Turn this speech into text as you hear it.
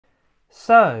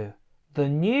So, the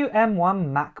new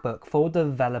M1 MacBook for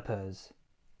developers.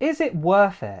 Is it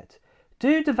worth it?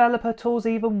 Do developer tools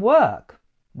even work?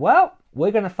 Well,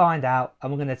 we're going to find out, and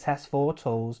we're going to test 4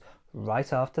 tools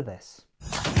right after this.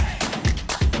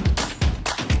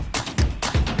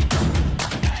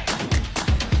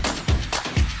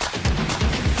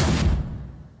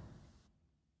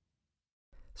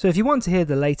 So if you want to hear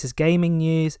the latest gaming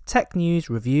news, tech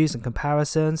news, reviews and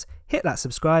comparisons, hit that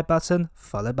subscribe button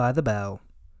followed by the bell.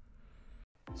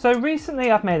 So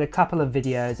recently I've made a couple of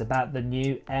videos about the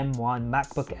new M1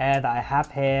 MacBook Air that I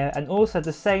have here, and also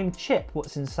the same chip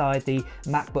what's inside the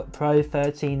MacBook Pro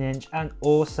 13-inch and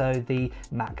also the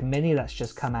Mac Mini that's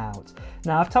just come out.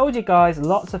 Now I've told you guys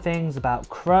lots of things about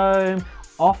Chrome,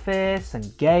 Office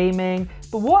and gaming,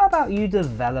 but what about you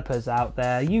developers out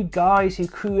there, you guys who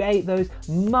create those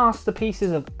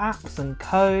masterpieces of apps and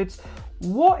codes?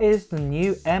 What is the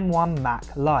new M1 Mac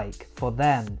like for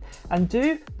them? And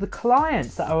do the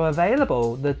clients that are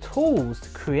available, the tools to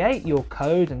create your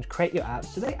code and create your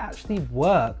apps, do they actually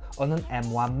work on an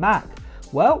M1 Mac?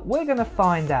 Well, we're going to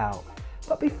find out.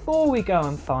 But before we go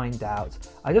and find out,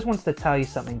 I just wanted to tell you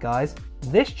something, guys.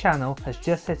 This channel has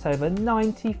just hit over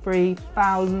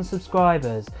 93,000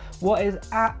 subscribers. What is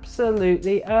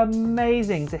absolutely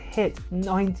amazing to hit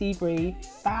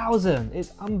 93,000.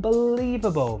 It's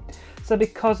unbelievable. So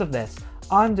because of this,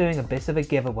 I'm doing a bit of a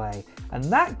giveaway, and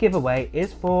that giveaway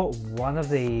is for one of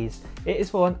these. It is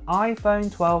for an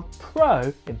iPhone 12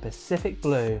 Pro in Pacific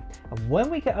Blue, and when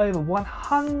we get over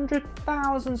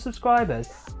 100,000 subscribers,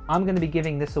 I'm going to be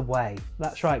giving this away.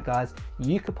 That's right guys,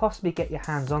 you could possibly get your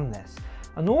hands on this.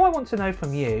 And all I want to know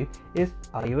from you is,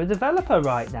 are you a developer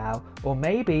right now? Or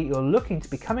maybe you're looking to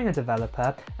becoming a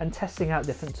developer and testing out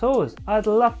different tools. I'd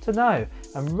love to know.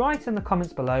 And write in the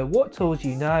comments below what tools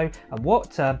you know and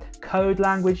what code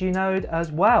language you know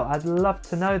as well. I'd love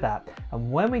to know that.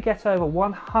 And when we get over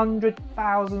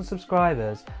 100,000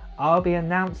 subscribers, I'll be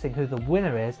announcing who the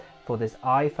winner is for this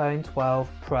iPhone 12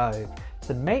 Pro.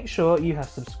 So make sure you have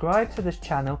subscribed to this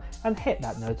channel and hit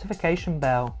that notification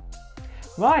bell.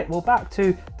 Right, well, back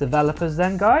to developers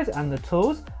then guys, and the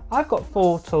tools. I've got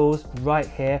 4 tools right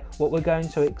here what we're going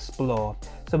to explore.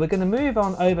 So we're going to move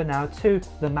on over now to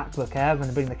the MacBook Air. I'm going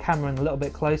to bring the camera in a little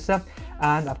bit closer,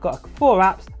 and I've got 4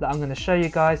 apps that I'm going to show you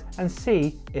guys and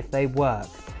see if they work.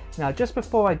 Now just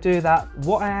before I do that,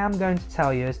 what I am going to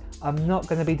tell you is I'm not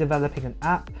going to be developing an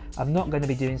app. I'm not going to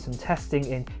be doing some testing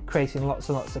in creating lots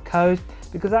and lots of code,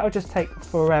 because that would just take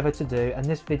forever to do, and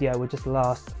this video would just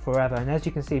last forever. And as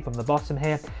you can see from the bottom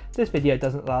here, this video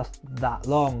doesn't last that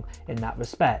long in that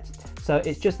respect. So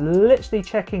it's just literally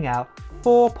checking out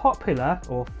 4 popular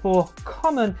or 4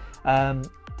 common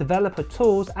developer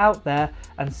tools out there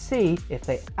and see if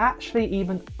they actually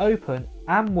even open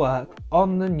and work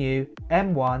on the new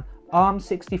M1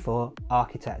 ARM64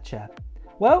 architecture.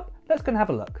 Well, let's go and have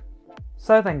a look.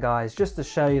 So then guys, just to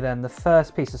show you then the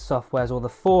first piece of softwares, or the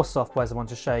 4 softwares I want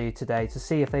to show you today to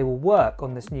see if they will work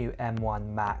on this new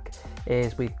M1 Mac,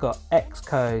 is we've got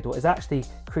Xcode, what is actually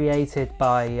created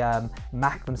by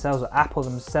Mac themselves or Apple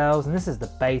themselves, and this is the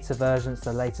beta version, it's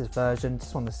the latest version.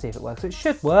 Just want to see if it works. It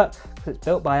should work because it's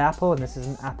built by Apple and this is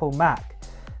an Apple Mac.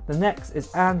 The next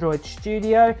is Android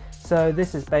Studio. So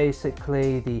this is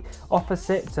basically the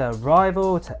opposite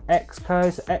rival to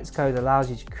Xcode. So Xcode allows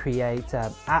you to create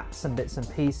apps and bits and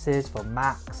pieces for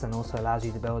Macs, and also allows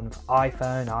you to build them for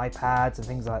iPhone, iPads and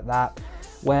things like that.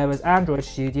 Whereas Android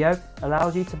Studio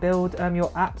allows you to build your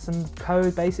apps and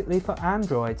code basically for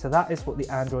Android. So that is what the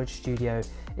Android Studio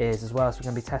is as well. So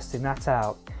we're going to be testing that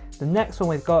out. The next one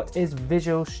we've got is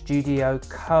Visual Studio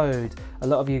Code. A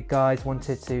lot of you guys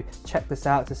wanted to check this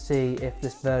out to see if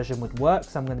this version would work,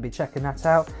 so I'm going to be checking that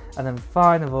out. And then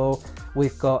finally of all,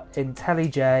 we've got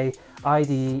IntelliJ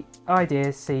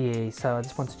IDE CE. So I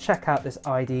just want to check out this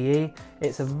IDE.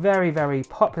 It's a very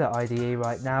popular IDE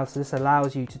right now. So this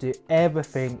allows you to do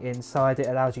everything inside it. It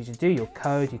allows you to do your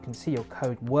code. You can see your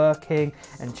code working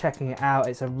and checking it out.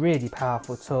 It's a really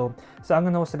powerful tool. So I'm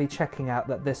going to also be checking out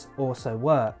that this also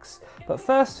works. But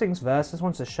first things first, I just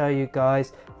want to show you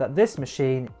guys that this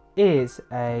machine is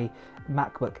a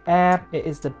MacBook Air. It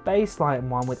is the baseline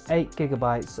one with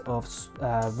 8GB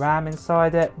of RAM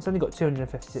inside it. It's only got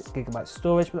 256GB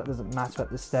storage, but that doesn't matter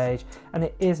at this stage. And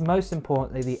it is most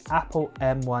importantly the Apple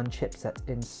M1 chipset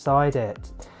inside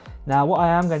it. Now what I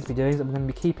am going to be doing is I'm going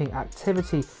to be keeping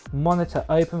Activity Monitor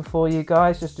open for you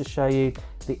guys, just to show you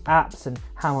the apps and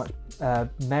how much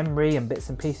memory and bits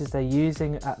and pieces they're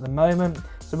using at the moment.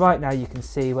 So right now you can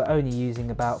see we're only using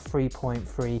about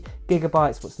 3.3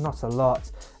 gigabytes, which is not a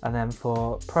lot. And then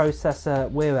for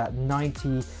processor, we're at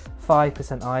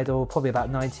 95% idle, probably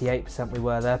about 98% we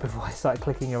were there before I started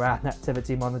clicking around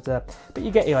Activity Monitor. But you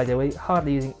get the idea, we're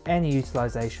hardly using any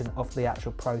utilization of the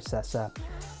actual processor.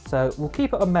 So we'll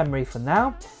keep it on memory for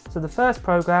now. So the first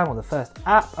program, or the first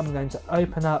app I'm going to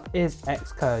open up is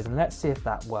Xcode, and let's see if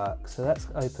that works. So let's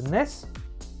open this.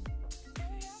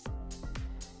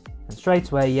 And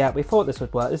straight away, yeah, we thought this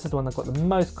would work. This is the one I've got the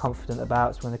most confident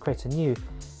about. So we're going to create a new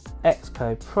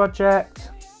Xcode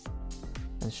project.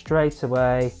 And straight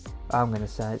away, I'm going to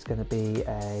say it's going to be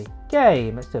a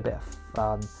game. Let's do a bit of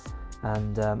fun.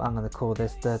 And I'm going to call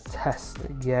this the test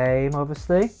game,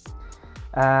 obviously.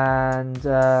 And we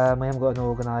haven't got an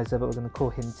organizer, but we're going to call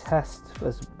him test,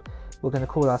 as we're going to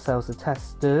call ourselves the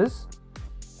testers.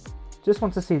 Just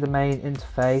want to see the main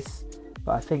interface,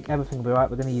 but I think everything will be right.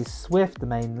 We're going to use Swift, the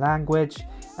main language,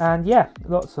 and yeah,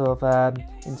 lots of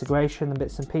integration and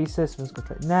bits and pieces. So I'm just going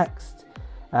to click next,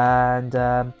 and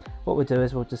what we'll do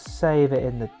is we'll just save it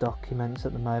in the documents.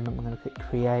 At the moment we're going to click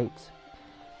create,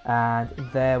 and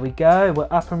there we go, we're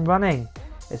up and running.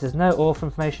 It says no author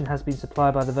information has been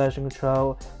supplied by the version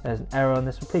control. There's an error on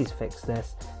this one, please fix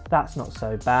this. That's not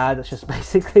so bad, that's just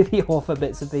basically the author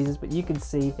bits and pieces, but you can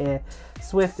see here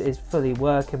Swift is fully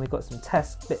working. We've got some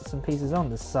test bits and pieces on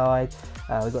the side.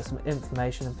 We've got some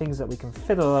information and things that we can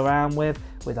fiddle around with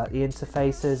like the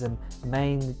interfaces and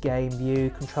main game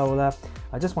view controller.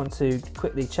 I just want to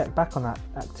quickly check back on that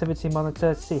Activity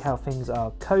Monitor to see how things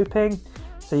are coping.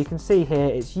 So you can see here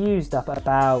it's used up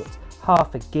about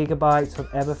half a gigabyte of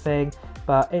everything,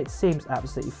 but it seems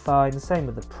absolutely fine. The same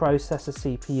with the processor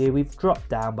CPU. We've dropped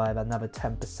down by another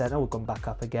 10%. Oh, we've gone back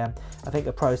up again. I think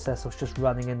the processor was just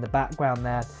running in the background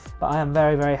there, but I am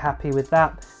very, very happy with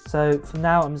that. So for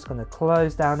now, I'm just going to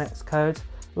close down Xcode.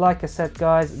 Like I said,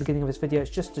 guys, at the beginning of this video,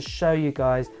 it's just to show you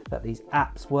guys that these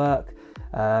apps work.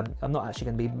 I'm not actually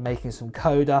going to be making some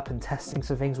code up and testing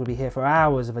some things. We'll be here for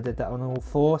hours if I did that on all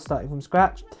four, starting from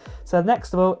scratch. So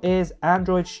next of all is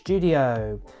Android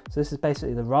Studio. So this is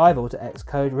basically the rival to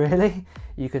Xcode, really,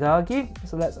 you could argue.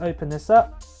 So let's open this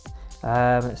up.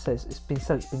 It says it's been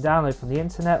downloaded from the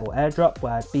internet or AirDrop,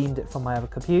 where I beamed it from my other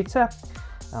computer.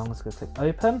 I'm just going to click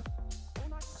open.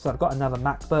 So I've got another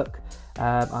MacBook.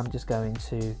 I'm just going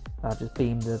to just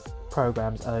beam the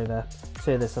programs over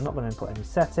to this. I'm not going to input any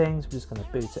settings. We're just going to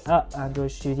boot it up,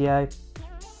 Android Studio.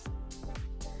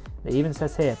 It even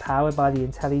says here, powered by the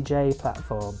IntelliJ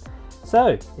platform. So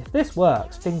if this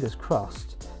works, fingers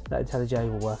crossed, that IntelliJ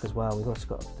will work as well. We've also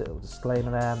got a little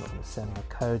disclaimer there. I'm not going to send my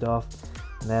code off.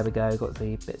 And there we go, we've got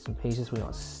the bits and pieces. We've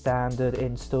got standard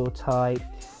install type.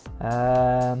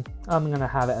 I'm going to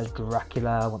have it as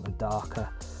Dracula. I want the darker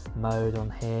mode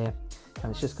on here.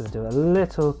 And it's just going to do a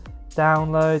little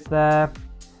download there.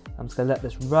 I'm just going to let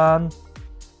this run,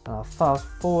 and I'll fast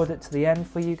forward it to the end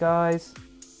for you guys.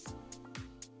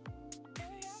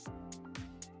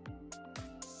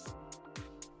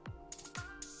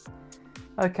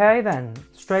 Okay then,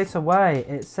 straight away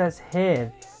it says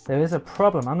here there is a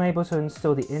problem, unable to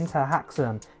install the Intel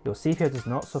Haxum. Your CPU does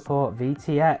not support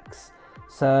VTX.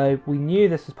 So we knew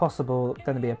this was possible,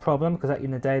 going to be a problem, because at the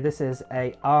end of the day this is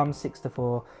a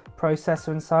ARM64 processor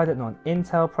inside it, not an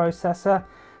Intel processor.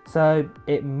 So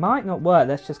it might not work.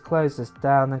 Let's just close this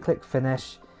down and click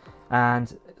finish.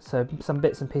 And so some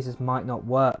bits and pieces might not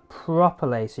work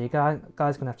properly. So you guys are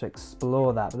going to have to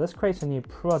explore that. But let's create a new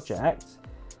project.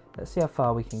 Let's see how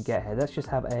far we can get here. Let's just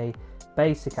have a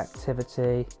basic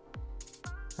activity.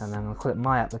 And then I'll click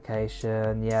my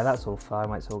application. Yeah, that's all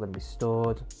fine. It's all going to be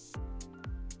stored.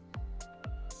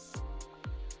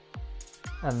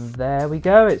 And there we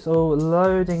go, it's all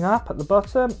loading up at the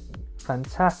bottom.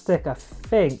 Fantastic, I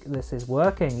think this is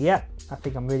working. Yep, I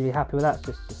think I'm really happy with that,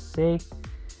 just to see.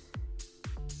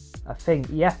 I think,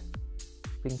 yeah,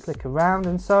 we can click around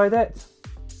inside it.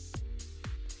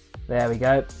 There we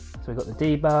go. So we've got the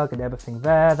debug and everything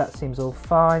there. That seems all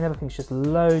fine. Everything's just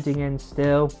loading in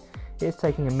still. It's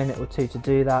taking a minute or two to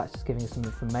do that, just giving us some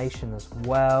information as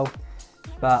well.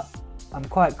 But I'm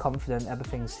quite confident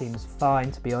everything seems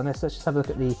fine, to be honest. Let's just have a look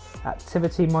at the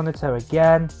Activity Monitor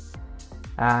again.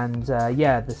 And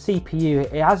yeah, the CPU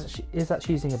is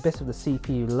actually using a bit of the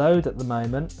CPU load at the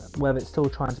moment. Whether it's still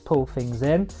trying to pull things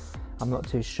in, I'm not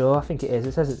too sure. I think it is.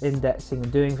 It says it's indexing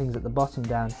and doing things at the bottom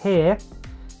down here.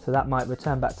 So that might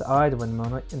return back to idle in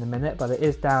a minute, but it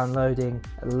is downloading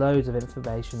loads of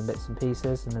information and bits and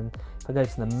pieces. And then if I go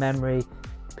to the memory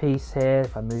piece here.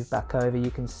 If I move back over,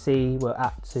 you can see we're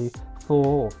up to 4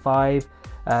 or 5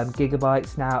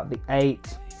 gigabytes now at the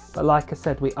 8. But like I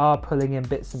said, we are pulling in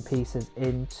bits and pieces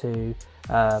into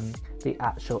the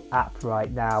actual app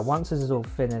right now. Once this is all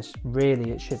finished,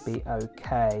 really it should be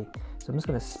okay. So I'm just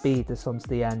going to speed this onto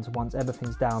the end once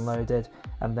everything's downloaded,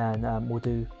 and then we'll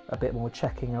do a bit more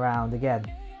checking around again.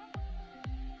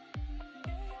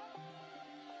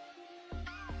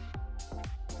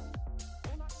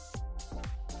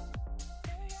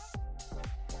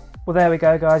 Well, there we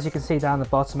go guys, you can see down the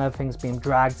bottom everything's been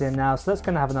dragged in now, so that's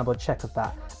going to have another check of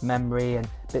that memory and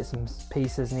bits and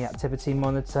pieces in the activity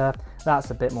monitor. That's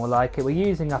a bit more like it. We're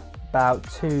using up about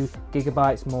 2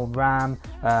 gigabytes more RAM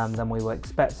than we were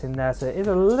expecting there, so it is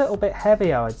a little bit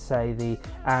heavy, I would say, the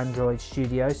Android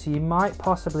Studio, so you might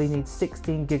possibly need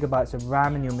 16 gigabytes of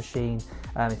RAM in your machine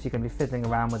if you're going to be fiddling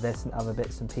around with this and other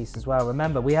bits and pieces as well.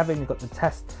 Remember, we haven't even got the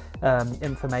test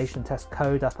information, test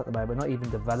code up at the moment. We're not even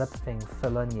developing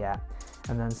full on yet.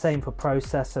 And then same for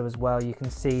processor as well. You can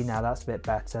see now that's a bit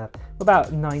better. About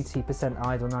 90%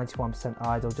 idle, 91%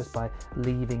 idle, just by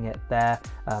leaving it there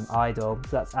idle.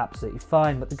 So that's absolutely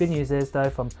fine. But the good news is though,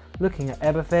 from looking at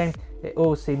everything, it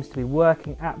all seems to be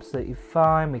working absolutely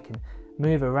fine. We can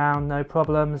move around no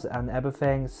problems and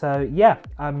everything. So yeah,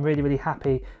 I'm really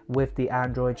happy with the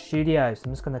Android Studio. So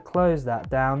I'm just going to close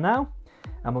that down now,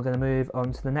 and we're going to move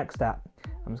on to the next app.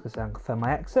 I'm just going to confirm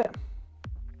my exit.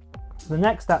 So the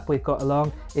next app we've got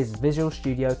along is Visual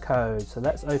Studio Code. So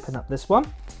let's open up this one.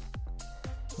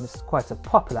 And this is quite a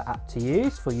popular app to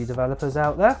use for you developers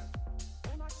out there.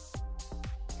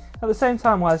 At the same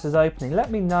time, while this is opening,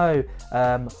 let me know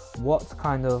what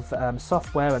kind of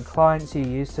software and clients you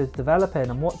use to develop in,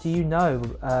 and what do you know,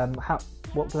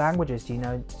 what languages do you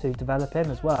know to develop in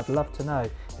as well. I'd love to know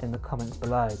in the comments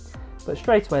below. But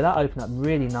straight away that opened up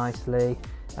really nicely,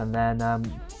 and then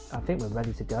I think we're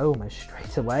ready to go almost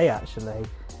straight away actually.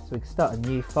 So we can start a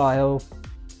new file.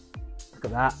 Look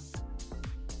at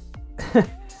that.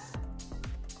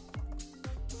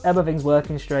 Everything's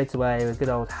working straight away with good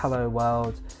old hello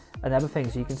world and everything,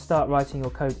 so you can start writing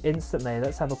your code instantly.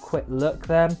 Let's have a quick look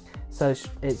then. So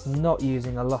it's not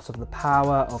using a lot of the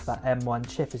power of that M1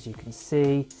 chip, as you can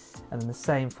see, and then the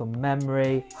same for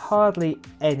memory. Hardly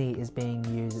any is being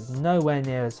used. It's nowhere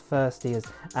near as thirsty as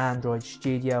Android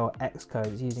Studio or Xcode.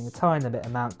 It's using a tiny bit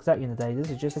amount, because at the end of the day this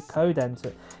is just a code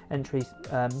entry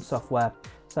software.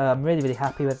 So I'm really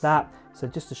happy with that. So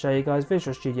just to show you guys,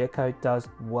 Visual Studio Code does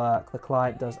work. The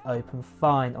client does open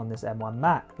fine on this M1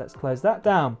 Mac. Let's close that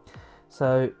down.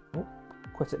 So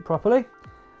quit it properly.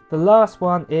 The last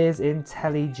one is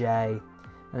IntelliJ,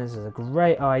 and this is a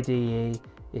great IDE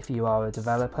if you are a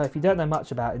developer. If you don't know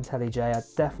much about IntelliJ, I'd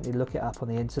definitely look it up on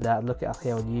the internet, look it up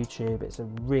here on YouTube. It's a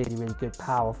really good,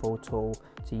 powerful tool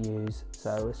to use.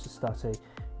 So let's just start a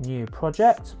new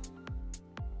project.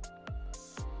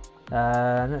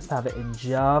 Let's have it in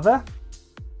Java.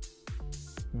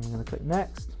 I'm going to click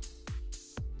next.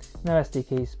 No SD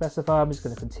key specified. I'm just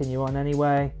going to continue on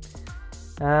anyway.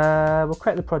 We'll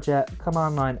create the project,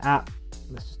 command line app.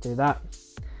 Let's just do that.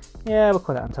 Yeah, we'll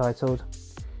call it untitled.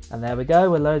 And there we go,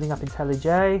 we're loading up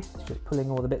IntelliJ. It's just pulling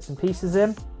all the bits and pieces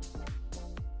in.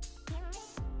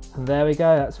 And there we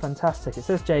go, that's fantastic. It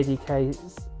says JDK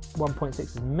 1.6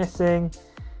 is missing.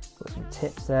 Got some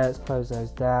tips there, let's close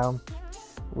those down.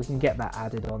 We can get that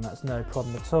added on, that's no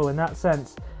problem at all in that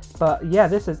sense. But yeah,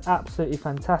 this is absolutely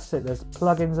fantastic. There's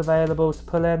plugins available to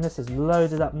pull in. This is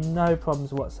loaded up, no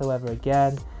problems whatsoever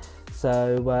again.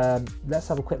 So let's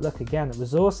have a quick look again at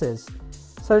resources.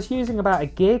 So it's using about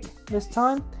 1 gig this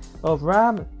time of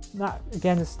RAM. That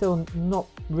again is still not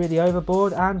really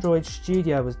overboard. Android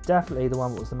Studio was definitely the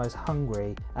one that was the most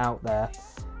hungry out there.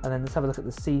 And then let's have a look at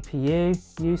the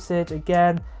CPU usage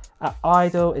again. At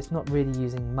idle, it's not really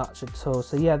using much at all.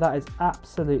 So yeah, that is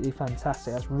absolutely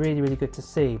fantastic. That's really good to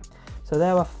see. So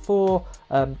there are 4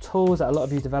 tools that a lot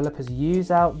of you developers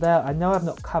use out there. I know I've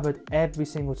not covered every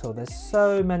single tool. There's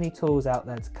so many tools out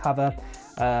there to cover.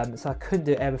 So I couldn't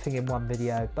do everything in one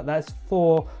video, but there's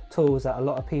 4 tools that a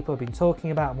lot of people have been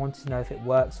talking about and wanting to know if it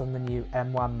works on the new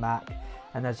M1 Mac.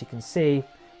 And as you can see,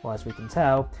 or as we can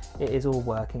tell, it is all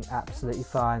working absolutely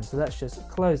fine. So let's just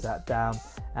close that down.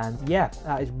 And yeah,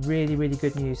 that is really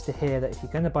good news to hear, that if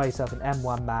you're going to buy yourself an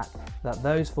M1 Mac, that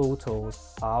those 4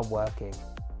 tools are working.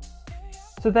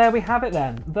 So there we have it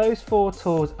then. Those 4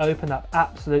 tools open up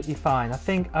absolutely fine. I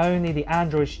think only the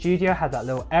Android Studio had that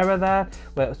little error there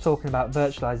where it was talking about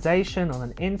virtualization on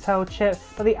an Intel chip,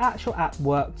 but the actual app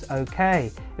worked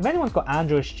okay. If anyone's got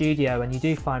Android Studio and you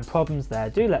do find problems there,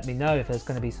 do let me know if there's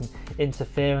going to be some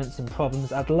interference and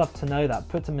problems. I'd love to know that.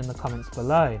 Put them in the comments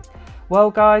below. Well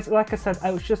guys, like I said,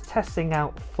 I was just testing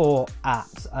out 4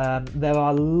 apps. There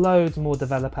are loads more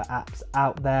developer apps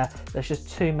out there. There's just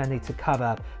too many to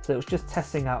cover. So it was just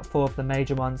testing out 4 of the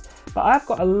major ones. But I've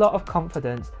got a lot of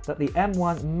confidence that the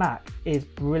M1 Mac is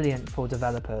brilliant for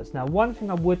developers. Now, one thing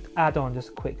I would add on, just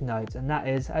a quick note, and that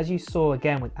is, as you saw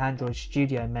again with Android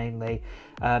Studio mainly,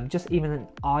 just even an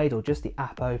idle, just the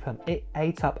app open, it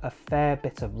ate up a fair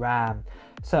bit of RAM.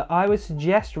 So I would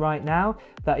suggest right now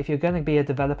that if you're going to be a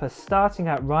developer starting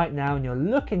out right now and you're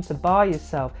looking to buy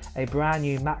yourself a brand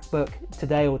new MacBook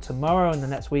today or tomorrow in the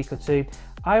next week or 2,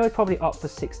 I would probably opt for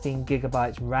 16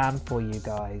 gigabytes RAM for you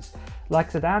guys. Like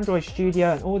I said, Android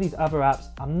Studio and all these other apps,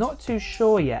 I'm not too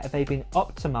sure yet if they've been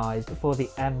optimized for the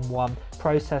M1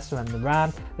 processor and the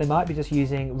RAM. They might be just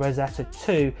using Rosetta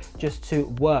 2 just to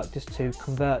work, just to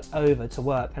convert over to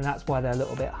work, and that's why they're a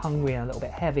little bit hungry and a little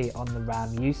bit heavy on the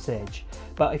RAM usage.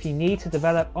 But if you need to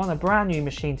develop on a brand new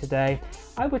machine today,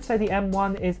 I would say the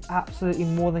M1 is absolutely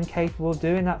more than capable of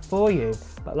doing that for you.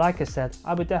 But like I said,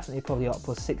 I would definitely probably opt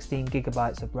for 16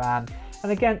 gigabytes of RAM.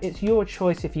 And again, it's your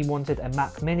choice if you wanted a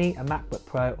Mac Mini, a MacBook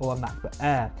Pro or a MacBook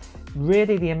Air.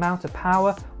 Really, the amount of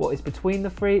power, what is between the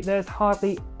 3, there's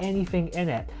hardly anything in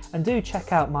it. And do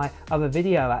check out my other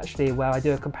video actually, where I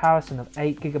do a comparison of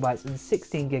 8 gigabytes and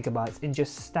 16 gigabytes in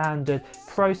just standard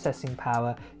processing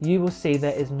power. You will see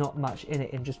there is not much in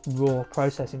it in just raw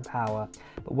processing power.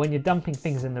 But when you're dumping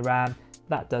things in the RAM,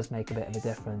 that does make a bit of a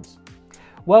difference.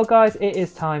 Well guys, it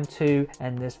is time to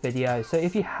end this video. So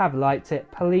if you have liked it,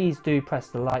 please do press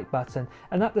the like button.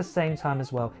 And at the same time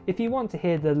as well, if you want to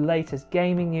hear the latest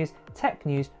gaming news, tech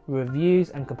news, reviews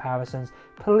and comparisons,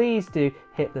 please do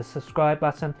hit the subscribe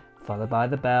button, followed by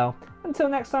the bell. Until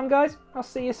next time guys, I'll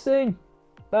see you soon.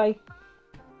 Bye.